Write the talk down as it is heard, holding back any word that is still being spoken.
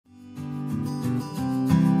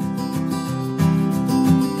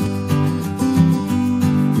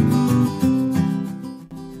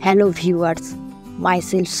Hello viewers,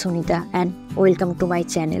 myself Sunita and welcome to my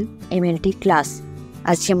channel MLT class.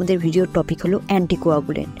 আজকে আমাদের ভিডিওর topic হলো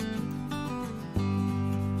অ্যান্টিকোয়াগুলেন্ট।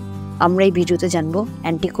 আমরা এই ভিডিওতে জানবো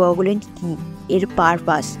অ্যান্টিকোয়াগুলেন্ট কি, এর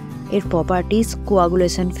পারপাস, এর প্রপার্টিজ,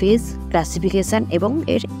 কোয়াগুলেশন ফেজ, ক্লাসিফিকেশন এবং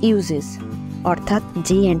এর ইউজেস, অর্থাৎ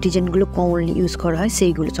যেই অ্যান্টিজেনগুলো কমনলি ইউজ করা হয়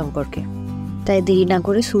সেইগুলো সম্পর্কে। তাই দেরি না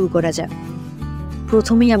করে শুরু করা যাক।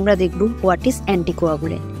 প্রথমেই আমরা দেখব what is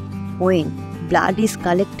anticoagulant. When blood is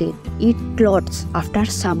collected, it clots after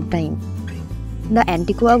some time. The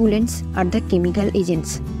anticoagulants are the chemical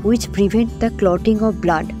agents which prevent the clotting of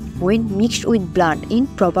blood when mixed with blood in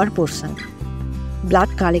proper portion. Blood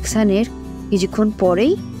collection এর কিছুক্ষণ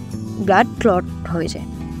পরেই blood clot হয়ে যায়।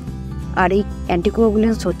 আর এই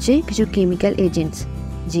anticoagulants হচ্ছে কিছু chemical agents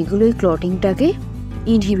যেগুলো এই ক্লটিংটাকে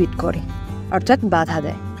ইনহিবিট করে, অর্থাৎ বাধা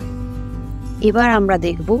দেয়। এবার আমরা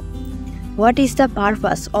দেখব what is the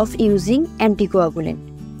purpose of using anticoagulant,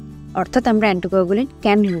 অর্থাৎ আমরা অ্যান্টিকোয়াগুলেন্ট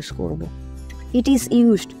কেন ইউজ করব। It is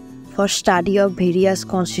used for study of various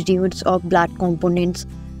constituents of blood components,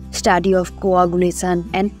 study of coagulation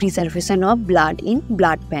and preservation of blood in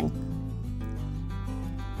blood bank.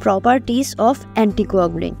 Properties of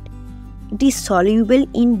anticoagulant, it is soluble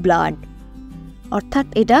in blood, অর্থাৎ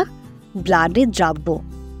এটা ব্লাডে দ্রাব্য।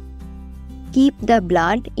 Keep the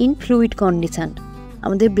blood in fluid condition,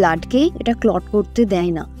 আমাদের ব্লাডকে এটা clot করতে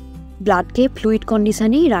দেয় না, ব্লাডকে fluid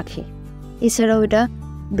কন্ডিশনেই রাখে। এছাড়াও এটা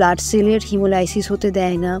ব্লাড সেলের হিমোলাইসিস হতে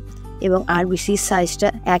দেয় না এবং আরবিসির সাইজটা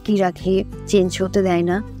একই রাখে, চেঞ্জ হতে দেয়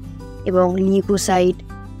না, এবং লিউকোসাইট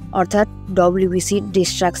অর্থাৎ ডব্লিউবিসির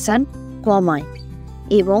ডিস্ট্রাকশান কমায়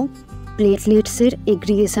এবং প্লেটলেটসের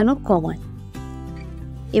এগ্রিগেশনও কমায়।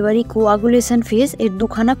 এবার এই কোয়াগুলেশন ফেজ এর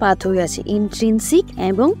দুখানা পাথওয়ে আছে, ইন্ট্রিনসিক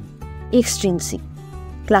এবং এক্সট্রিনসিক।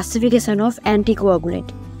 ক্লাসিফিকেশন অফ অ্যান্টিকোয়াগুলেন্ট,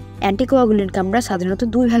 অ্যান্টিকোয়াগুলেন্টকে আমরা সাধারণত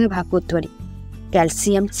দুই ভাগে ভাগ করতে পারি,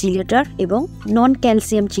 ক্যালসিয়াম চিলেটার এবং নন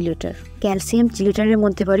ক্যালসিয়াম চিলেটার। ক্যালসিয়াম চিলেটারের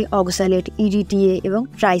মধ্যে পড়ে অক্সালেট, ইডিটিএ এবং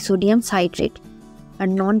ট্রাইসোডিয়াম সাইট্রেট। আর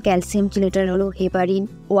নন ক্যালসিয়াম চিলেটার হলো heparin,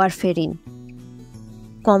 warfarin.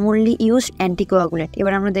 Commonly use anticoagulant,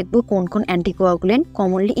 এবার আমরা দেখব কোন কোন অ্যান্টিকোয়াগুলেন্ট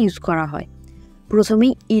কমনলি ইউজ করা হয়।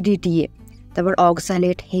 প্রথমেই ইডিটিএ, তারপর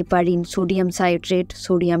oxalate, heparin, sodium citrate,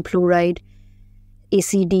 sodium fluoride,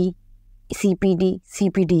 ACD, CPD,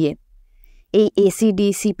 সিপিডিএ। এই এসিডি,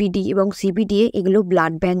 সিপিডি এবং সিপিডিএ এগুলো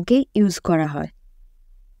ব্লাড ব্যাঙ্কে ইউজ করা হয়।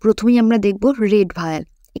 প্রথমেই আমরা দেখব রেড ভায়াল,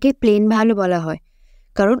 একে প্লেন ভায়ালও বলা হয়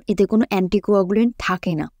কারণ এতে কোনো অ্যান্টিকোয়াগুলেন্ট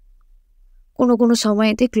থাকে না। কোনো সময়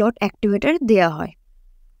এতে ক্লট অ্যাক্টিভেটার দেওয়া হয়।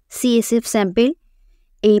 সিএসএফ স্যাম্পেল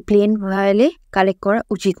এই প্লেন ভায়ালে কালেক্ট করা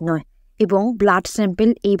উচিত নয় এবং ব্লাড স্যাম্পেল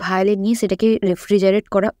এই ভায়ালে নিয়ে সেটাকে রেফ্রিজারেট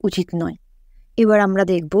করা উচিত নয়। এবার আমরা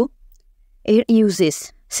দেখব এর ইউজেস।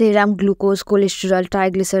 সেরাম glucose, cholesterol,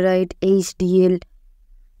 triglyceride, HDL,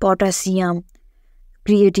 potassium,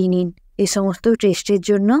 creatinine এই সমস্ত টেস্টের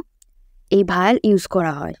জন্য এই ভায়াল ইউজ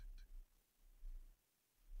করা হয়।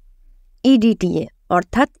 ইডিটিএ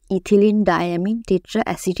অর্থাৎ ethylene diamine tetra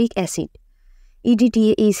acetic acid.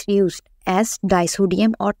 EDTA is used as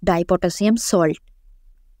disodium or dipotassium salt,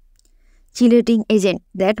 chelating agent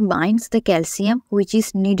that binds the calcium which is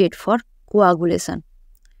needed for coagulation.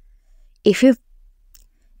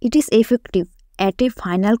 It is effective at a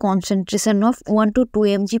final concentration of 1 to 2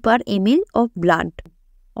 mg per ml of blood,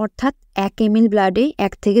 অর্থাৎ 1 ml ব্লাডে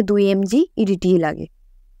 1 থেকে 2 mg EDTA লাগে।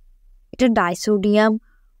 এটা disodium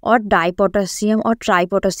or ডাইপটাশিয়াম or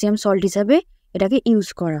ট্রাইপটাশিয়াম salt হিসাবে এটাকে use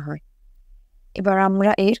করা হয়। এবার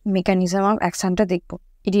আমরা এর মেকানিজম অফ অ্যাকশনটা দেখব।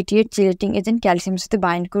 ইডিটিএর চিলেটিং এজেন্ট ক্যালসিয়ামের সাথে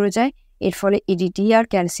বাইন্ড করে যায়, এর ফলে ইডিটিএ আর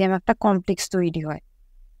ক্যালসিয়াম একটা কমপ্লেক্স তৈরি হয়।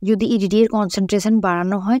 যদি ইডিটিএর কনসেন্ট্রেশন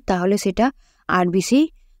বাড়ানো হয় তাহলে সেটা আরবিসি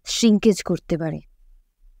শ্রিঙ্কেজ করতে পারে।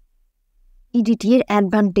 ইডিটিএর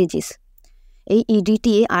অ্যাডভান্টেজেস, এই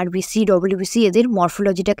ইডিটিএ আরবিসি, ডব্লিউবিসি এদের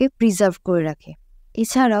মরফোলজিটাকে প্রিজার্ভ করে রাখে।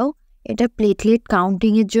 এছাড়াও এটা প্লেটলেট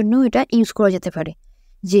কাউন্টিংয়ের জন্য এটা ইউজ করা যেতে পারে,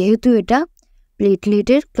 যেহেতু এটা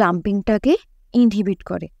প্লেটলেটের ক্লাম্পিংটাকে ইনহিবিট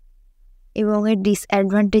করে। এবং এর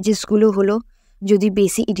ডিসঅ্যাডভান্টেজেসগুলো হলো, যদি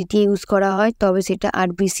বেশি ইডিটিএ ইউজ করা হয় তবে সেটা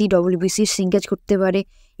আরবিসি, ডব্লিউবিসি শ্রিঙ্কেজ করতে পারে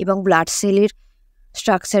এবং ব্লাড সেলের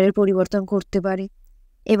স্ট্রাকচারের পরিবর্তন করতে পারে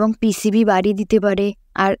এবং পিসিবি বাড়িয়ে দিতে পারে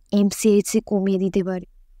আর এমসিএইচসি কমিয়ে দিতে পারে।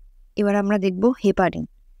 এবার আমরা দেখব heparin.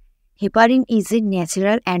 Heparin is a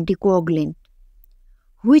natural anticoagulant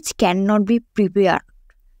which can not be prepared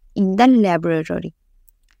in the laboratory.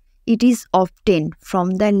 It is obtained from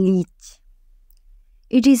the leech.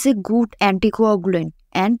 It is a good anticoagulant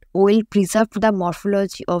and will preserve the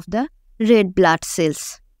morphology of the red blood cells.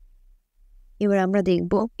 এবার আমরা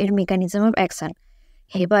দেখব এর mechanism of action.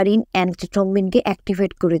 Heparin অ্যান্টিথ্রম্বিনকে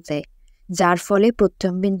activate করে দেয়, যার ফলে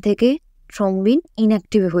prothrombin থেকে thrombin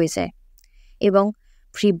inactive হয়ে যায় এবং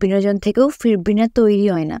ফিব্রিনোজেন থেকেও ফিব্রিনের তৈরি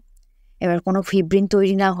হয় না। এবার কোনো ফিব্রিন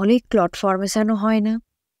তৈরি না হলে ক্লট ফর্মেশনও হয় না।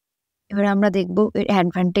 এবার আমরা দেখব এর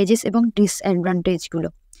অ্যাডভান্টেজেস এবং ডিসঅ্যাডভান্টেজগুলো।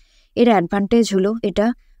 এর অ্যাডভান্টেজ হলো এটা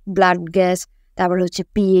ব্লাড গ্যাস, তারপর হচ্ছে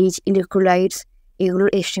পিএইচ, ইলেকট্রোলাইটস এগুলোর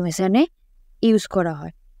এস্টিমেশনে ইউজ করা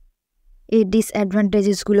হয়। এর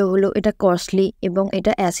ডিসঅ্যাডভান্টেজেসগুলো হলো এটা কস্টলি এবং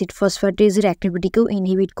এটা অ্যাসিড ফসফেটেজের অ্যাক্টিভিটিকেও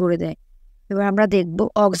ইনহিবিট করে দেয়। এবার আমরা দেখব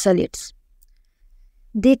অক্সালেটস।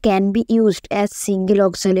 They can be used as single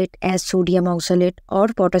oxalate, as sodium oxalate or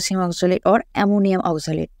potassium oxalate or ammonium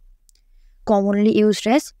oxalate, commonly used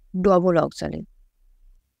as double oxalate.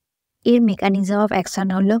 এর মেকানিজম অফ অ্যাকশন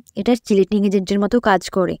হলো এটা চিলেটিং এজেন্টের মতো কাজ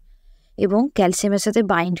করে এবং ক্যালসিয়ামের সাথে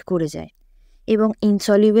বাইন্ড করে যায় এবং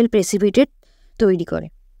ইনসলিউবল প্রেসিপিটেট তৈরি করে।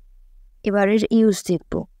 এবারের ইউজ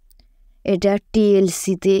দেখব। এটা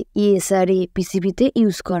টিএলসিতে, ইএসআরএ, পিসিবিতে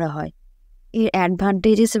ইউজ করা হয়। এর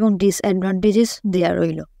অ্যাডভান্টেজেস এবং ডিসঅ্যাডভান্টেজেস দেওয়া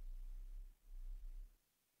রইল।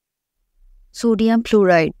 সোডিয়াম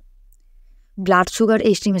ফ্লোরাইড ব্লাড সুগার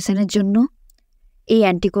এস্টিমেশনের জন্য এই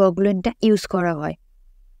অ্যান্টিকোয়াগুলেন্টটা ইউজ করা হয়।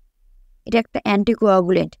 এটা একটা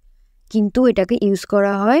অ্যান্টিকোয়াগুলেন্ট, কিন্তু এটাকে ইউজ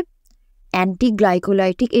করা হয়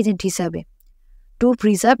অ্যান্টিগ্লাইকোলাইটিক এজেন্ট হিসাবে টু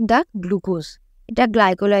প্রিজার্ভ দ্য গ্লুকোজ। এটা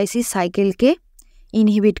গ্লাইকোলাইসিস সাইকেলকে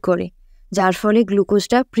ইনহিবিট করে, যার ফলে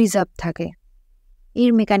গ্লুকোজটা প্রিজার্ভ থাকে।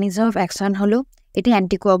 এর মেকানিজম অফ অ্যাকশন হলো এটি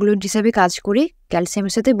অ্যান্টিকোয়াগুলেন্ট হিসেবে কাজ করে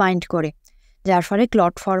ক্যালসিয়ামের সাথে বাইন্ড করে, যার ফলে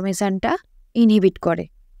ক্লট ফর্মেশনটা ইনহিবিট করে।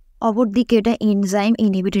 অপরদিকে এটা এনজাইম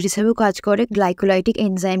ইনহিবিটর হিসেবেও কাজ করে, গ্লাইকোলাইটিক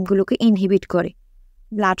এনজাইমগুলোকে ইনহিবিট করে।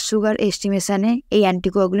 ব্লাড সুগার এস্টিমেশনে এই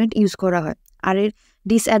অ্যান্টিকোয়াগুলেন্ট ইউজ করা হয়। আর এর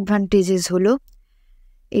ডিসঅ্যাডভান্টেজেস হলো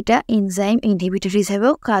এটা এনজাইম ইনহিবিটর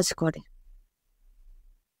হিসেবেও কাজ করে।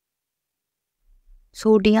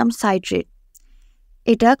 সোডিয়াম সাইট্রেট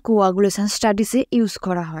এটা কোয়াগুলেশন স্টাডিজে ইউজ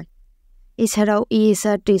করা হয়। এছাড়াও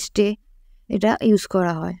ইএসআর টেস্টে এটা ইউজ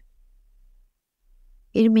করা হয়।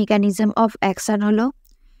 এর মেকানিজম অফ অ্যাকশন হলো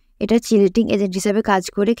এটা চিলেটিং এজেন্ট হিসেবে কাজ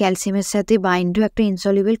করে ক্যালসিয়ামের সাথে বাইন্ড হয়ে একটা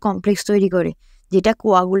ইনসলিউবল কমপ্লেক্স তৈরি করে, যেটা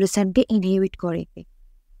কোয়াগুলেশনকে ইনহিবিট করে।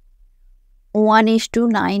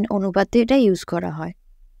 1:9 অনুপাতে এটা ইউজ করা হয়।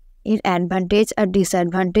 এর অ্যাডভান্টেজ আর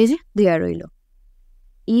ডিসঅ্যাডভান্টেজ দেওয়া রইল।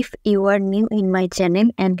 If you are new in my channel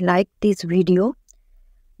and like this video,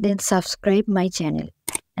 then subscribe my channel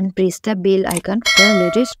and press the bell icon for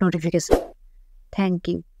latest notification. Thank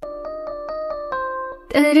you.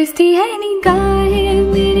 तरसती है निगाहें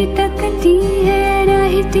मेरी, तकती है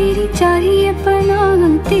राह तेरी, चाहिए पनाह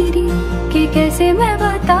तेरी कि कैसे मैं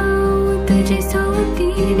बताऊं तुझे, सोती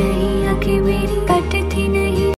नहीं आंखें मेरी, कट